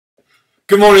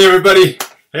Good morning, everybody.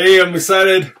 Hey, I'm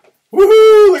excited.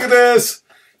 Woohoo! Look at this.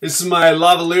 This is my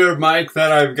lavalier mic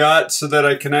that I've got so that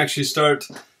I can actually start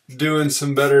doing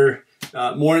some better,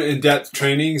 more in-depth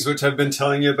trainings, which I've been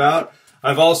telling you about.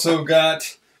 I've also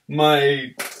got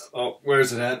my, oh,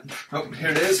 where's it at? Oh,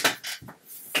 here it is.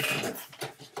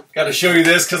 Got to show you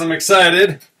this because I'm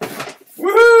excited.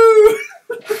 Woohoo!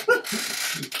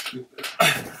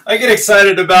 I get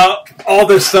excited about all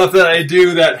this stuff that I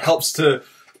do that helps to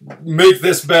make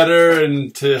this better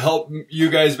and to help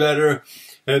you guys better.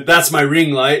 And that's my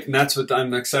ring light, and that's what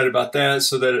I'm excited about that,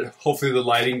 so that hopefully the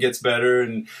lighting gets better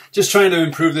and just trying to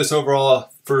improve this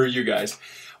overall for you guys.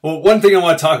 Well, one thing I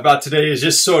want to talk about today is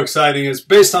just so exciting. Is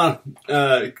based on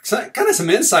kind of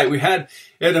some insight we had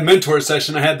at a mentor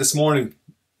session I had this morning.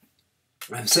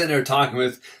 I'm sitting there talking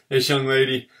with this young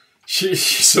lady. She's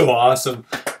so awesome.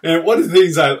 And one of the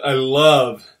things I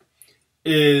love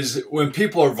is when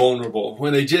people are vulnerable,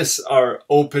 when they just are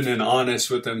open and honest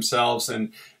with themselves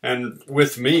and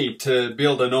with me, to be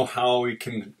able to know how we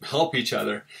can help each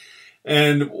other.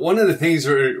 And one of the things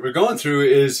we're going through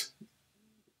is,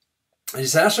 I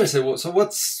just asked her, I said, well, so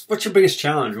what's your biggest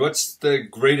challenge? What's the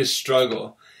greatest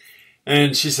struggle?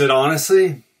 And she said,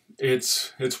 honestly,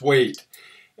 it's weight.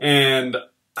 And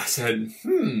I said,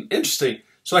 interesting.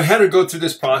 So I had her go through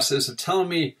this process of telling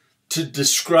me to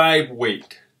describe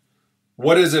weight.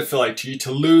 What does it feel like to you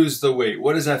to lose the weight?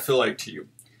 What does that feel like to you?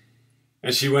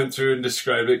 And she went through and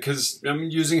described it, because I'm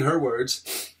using her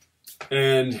words.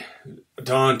 And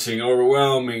daunting,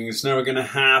 overwhelming, it's never going to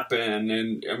happen.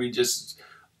 And I mean, just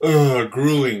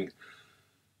grueling.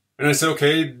 And I said,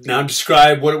 okay, now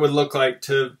describe what it would look like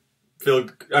to feel,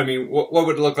 I mean, what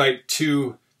would it look like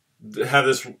to have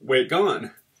this weight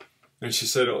gone? And she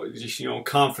said, oh, you know,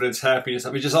 confidence, happiness.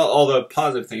 I mean, just all the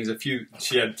positive things.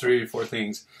 She had 3 or 4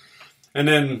 things. And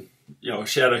then, you know,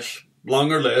 she had a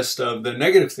longer list of the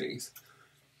negative things.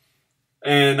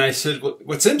 And I said, well,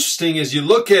 what's interesting is you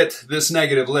look at this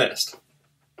negative list.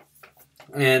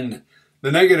 And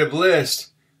the negative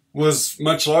list was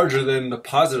much larger than the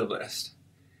positive list.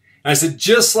 And I said,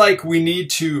 just like we need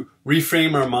to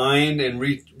reframe our mind and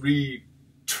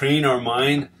retrain our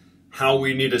mind, how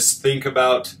we need to think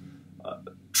about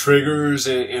triggers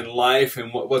in life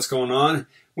and what's going on,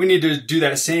 we need to do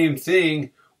that same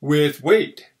thing with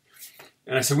weight.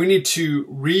 And I said, we need to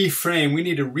reframe, we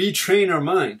need to retrain our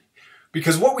mind.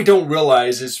 Because what we don't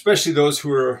realize, especially those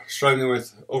who are struggling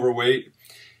with overweight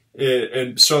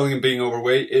and struggling with being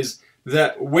overweight, is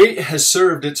that weight has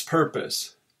served its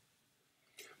purpose.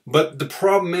 But the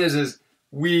problem is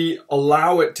we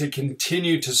allow it to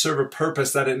continue to serve a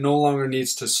purpose that it no longer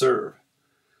needs to serve.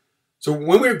 So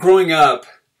when we're growing up,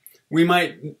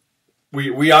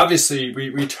 we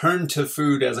obviously turn to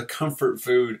food as a comfort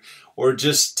food, or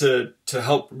just to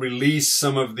help release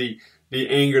some of the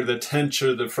anger, the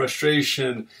tension, the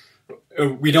frustration.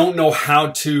 We don't know how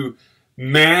to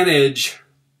manage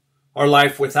our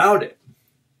life without it.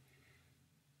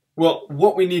 Well,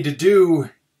 what we need to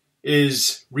do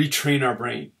is retrain our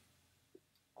brain.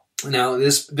 Now,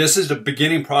 this is the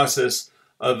beginning process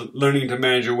of learning to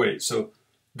manage your weight. So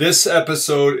this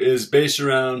episode is based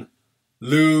around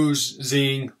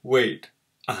losing weight.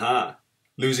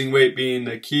 Losing weight being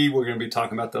the key. We're going to be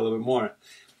talking about that a little bit more.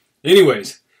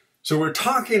 Anyways, so we're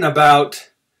talking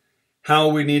about how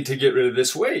we need to get rid of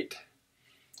this weight.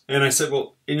 And I said,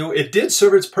 well, you know, it did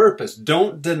serve its purpose.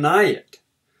 Don't deny it.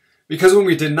 Because when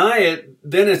we deny it,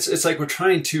 then it's like we're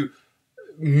trying to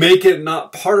make it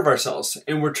not part of ourselves.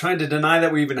 And we're trying to deny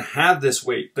that we even have this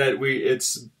weight, that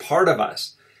it's part of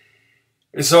us.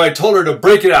 And so I told her to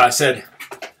break it out. I said,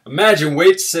 imagine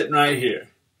weight's sitting right here.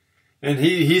 And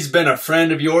he's been a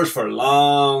friend of yours for a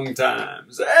long time.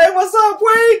 I said, hey, what's up,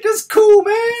 Weight? That's cool,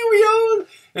 man. We on?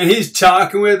 And he's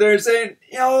talking with her and saying,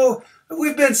 yo,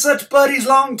 we've been such buddies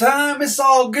long time. It's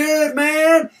all good,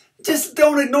 man. Just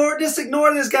don't ignore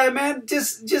this guy, man.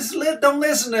 Don't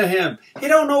listen to him. He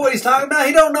don't know what he's talking about.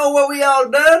 He don't know what we all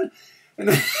done.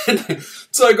 And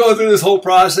so I go through this whole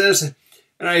process,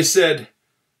 and I said,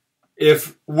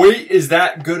 if weight is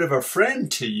that good of a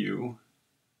friend to you,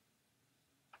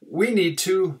 we need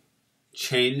to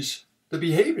change the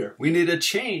behavior. We need to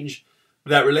change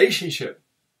that relationship.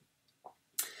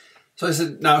 So I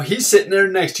said, now he's sitting there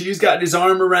next to you. He's got his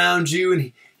arm around you,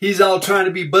 and he's all trying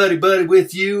to be buddy-buddy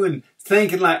with you and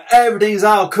thinking like everything's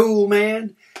all cool,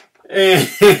 man.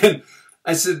 And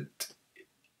I said,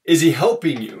 is he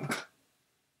helping you?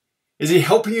 Is he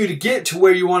helping you to get to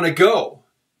where you want to go?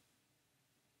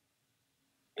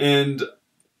 And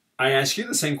I ask you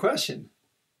the same question.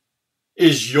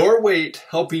 Is your weight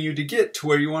helping you to get to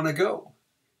where you want to go?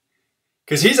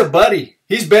 Because he's a buddy.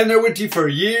 He's been there with you for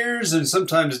years and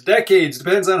sometimes decades.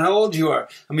 Depends on how old you are.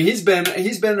 I mean, he's been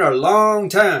there a long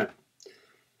time.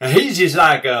 And he's just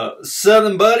like a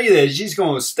southern buddy that's just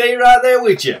going to stay right there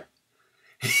with you.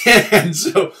 And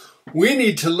so we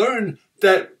need to learn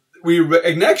that we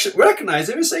recognize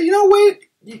it and say, you know, wait,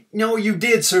 you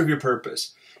did serve your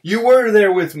purpose. You were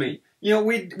there with me. You know,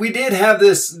 we did have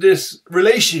this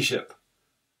relationship.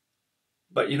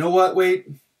 But you know what, wait?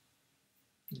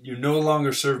 You no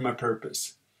longer serve my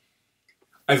purpose.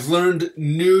 I've learned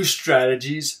new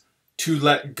strategies to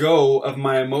let go of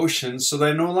my emotions so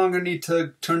that I no longer need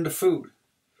to turn to food.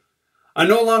 I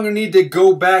no longer need to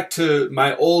go back to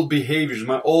my old behaviors,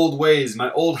 my old ways,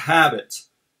 my old habits.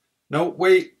 No,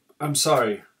 wait, I'm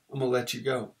sorry. I'm going to let you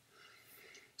go.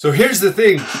 So here's the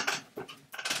thing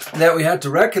that we have to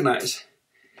recognize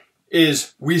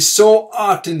is we so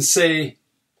often say,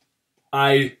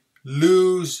 I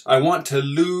want to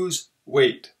lose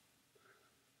weight.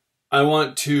 I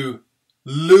want to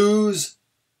lose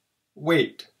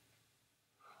weight.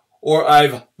 Or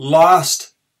I've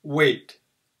lost weight.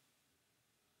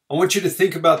 I want you to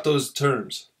think about those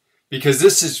terms because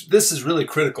this is really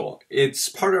critical. It's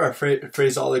part of our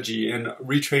phraseology in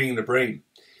retraining the brain.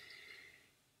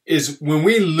 Is when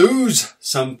we lose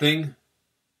something,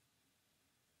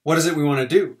 what is it we want to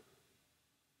do?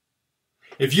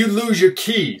 If you lose your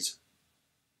keys,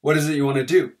 what is it you want to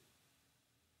do?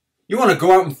 You want to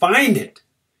go out and find it.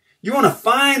 You want to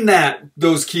find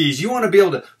those keys. You want to be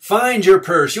able to find your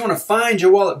purse. You want to find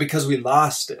your wallet because we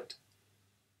lost it.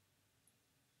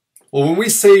 Well, when we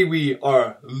say we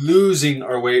are losing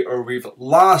our weight or we've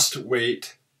lost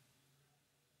weight,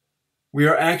 we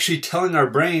are actually telling our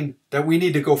brain that we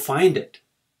need to go find it.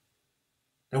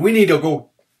 And we need to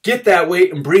go get that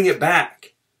weight and bring it back.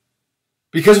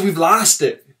 Because we've lost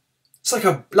it. It's like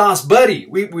a lost buddy.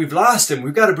 We've lost him.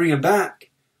 We've got to bring him back.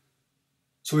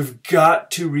 So we've got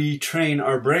to retrain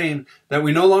our brain that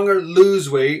we no longer lose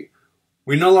weight.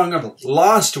 We no longer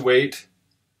lost weight.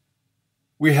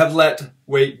 We have let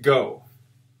weight go.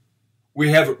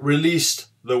 We have released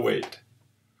the weight.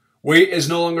 Weight is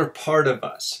no longer part of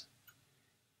us.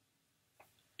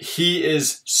 He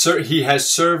has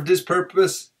served his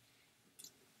purpose,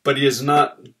 but he is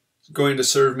not going to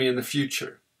serve me in the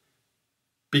future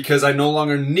because I no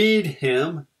longer need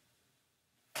him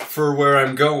for where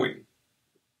I'm going.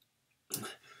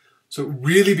 So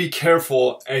really be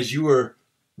careful as you are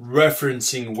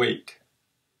referencing weight,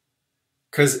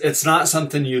 because it's not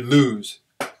something you lose.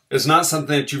 It's not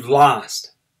something that you've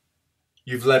lost.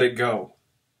 You've let it go.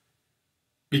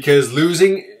 Because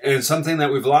losing and something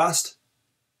that we've lost,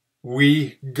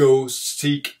 we go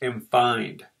seek and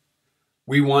find.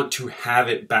 We want to have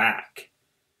it back.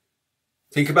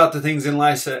 Think about the things in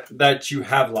life that you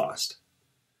have lost.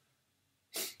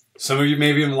 Some of you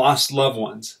maybe even lost loved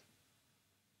ones.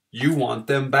 You want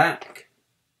them back.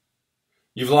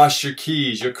 You've lost your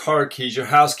keys, your car keys, your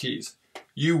house keys.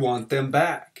 You want them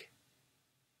back.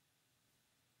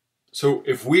 So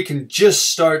if we can just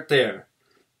start there,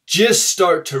 just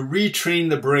start to retrain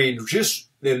the brain, just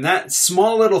in that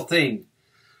small little thing,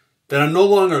 that I'm no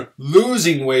longer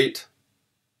losing weight,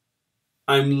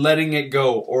 I'm letting it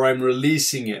go or I'm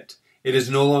releasing it. It is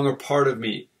no longer part of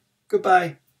me.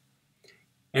 Goodbye.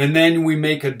 And then we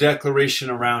make a declaration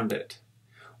around it.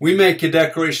 We make a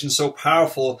declaration so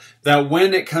powerful that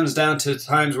when it comes down to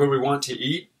times where we want to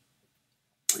eat,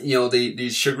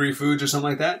 these sugary foods or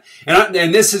something like that,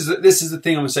 and this is the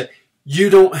thing I'm going to say, you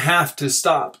don't have to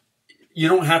stop. You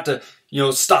don't have to,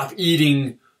 stop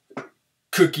eating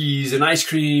cookies and ice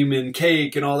cream and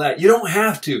cake and all that. You don't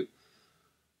have to.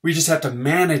 We just have to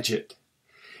manage it.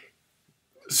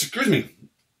 Excuse me.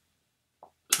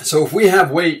 So if we have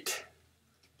weight,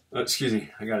 excuse me,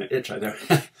 I got an itch right there.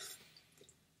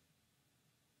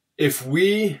 If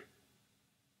we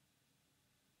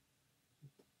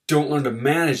don't learn to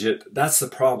manage it, that's the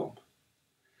problem.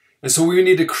 And so we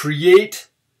need to create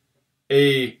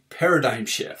a paradigm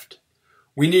shift.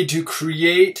 We need to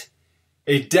create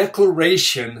a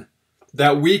declaration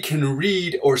that we can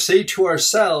read or say to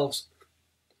ourselves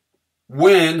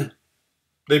when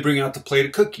they bring out the plate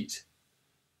of cookies.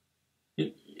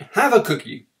 Have a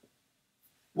cookie.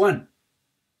 1.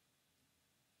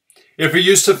 If you're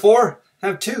used to 4,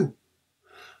 have 2.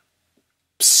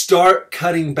 Start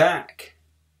cutting back.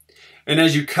 And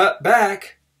as you cut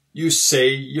back, you say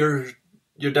your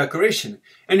declaration.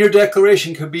 And your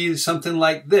declaration could be something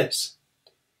like this.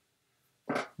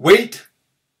 Wait.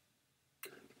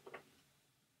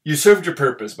 You served your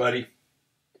purpose, buddy.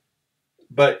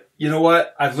 But you know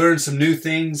what? I've learned some new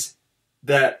things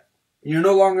that you're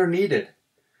no longer needed.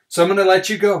 So I'm going to let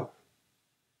you go.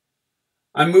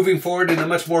 I'm moving forward in a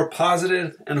much more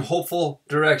positive and hopeful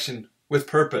direction with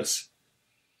purpose.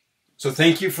 So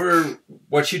thank you for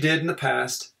what you did in the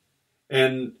past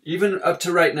and even up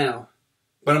to right now.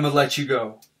 But I'm going to let you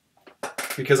go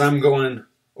because I'm going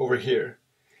over here.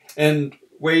 And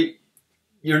wait,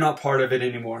 you're not part of it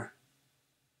anymore.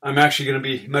 I'm actually going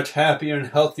to be much happier and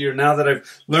healthier now that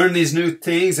I've learned these new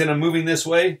things and I'm moving this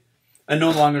way. I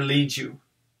no longer lead you.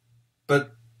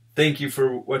 But thank you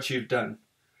for what you've done.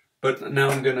 But now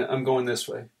I'm going this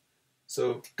way.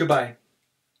 So goodbye.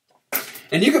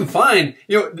 And you can find,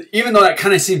 even though that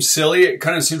kind of seems silly, it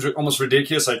kind of seems almost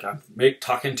ridiculous, like I'm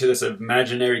talking to this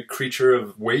imaginary creature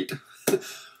of weight.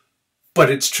 But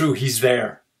it's true, he's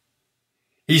there.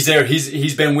 He's there.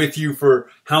 He's been with you for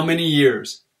how many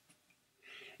years?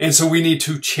 And so we need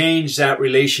to change that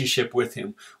relationship with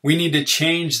him. We need to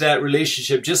change that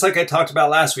relationship, just like I talked about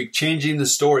last week, changing the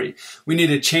story. We need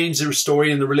to change the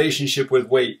story in the relationship with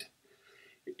weight.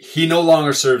 He no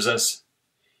longer serves us.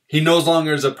 He no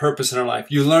longer has a purpose in our life.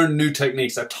 You learn new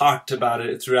techniques. I've talked about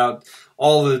it throughout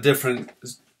all the different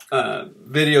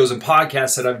videos and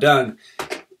podcasts that I've done.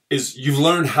 Is you've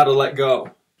learned how to let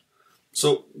go.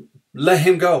 So let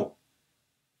him go.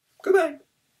 Goodbye.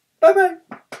 Bye-bye.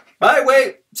 Bye,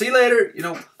 wait. See you later.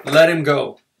 Let him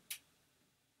go.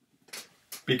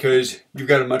 Because you've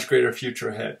got a much greater future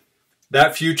ahead.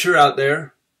 That future out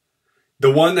there,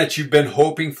 the one that you've been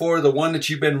hoping for, the one that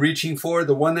you've been reaching for,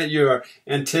 the one that you are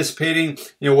anticipating,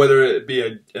 whether it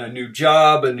be a new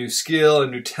job, a new skill, a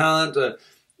new talent,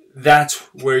 that's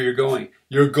where you're going.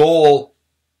 Your goal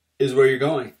is where you're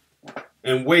going.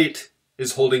 And weight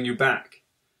is holding you back.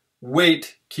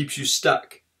 Weight keeps you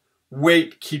stuck.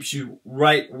 Weight keeps you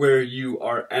right where you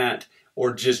are at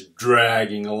or just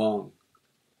dragging along.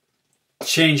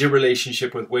 Change your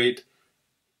relationship with weight.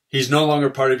 He's no longer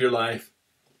part of your life.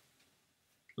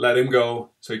 Let him go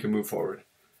so you can move forward.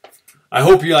 I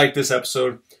hope you like this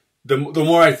episode. The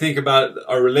more I think about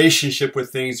our relationship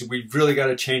with things, we've really got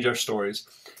to change our stories.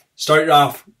 Start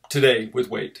off today with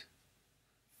weight.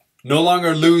 No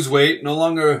longer lose weight. No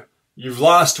longer you've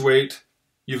lost weight.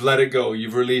 You've let it go.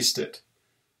 You've released it.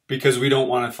 Because we don't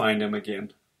want to find him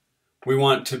again. We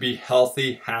want to be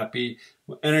healthy, happy,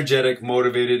 energetic,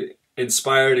 motivated,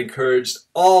 inspired, encouraged,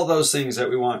 all those things that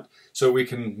we want so we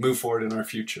can move forward in our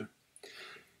future.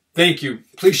 Thank you.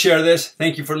 Please share this.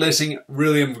 Thank you for listening.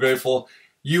 Really am grateful.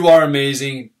 You are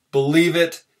amazing. Believe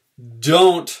it.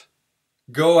 Don't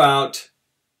go out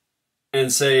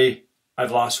and say,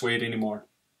 I've lost weight anymore.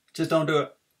 Just don't do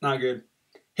it. Not good.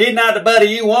 He's not the buddy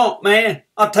you want, man.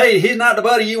 I'll tell you, he's not the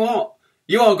buddy you want.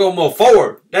 You want to go move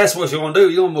forward. That's what you want to do.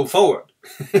 You want to move forward.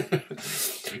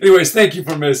 Anyways, thank you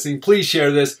for listening. Please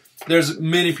share this. There's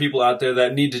many people out there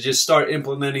that need to just start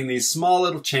implementing these small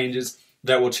little changes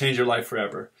that will change your life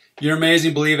forever. You're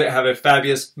amazing. Believe it. Have a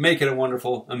fabulous, make it a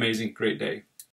wonderful, amazing, great day.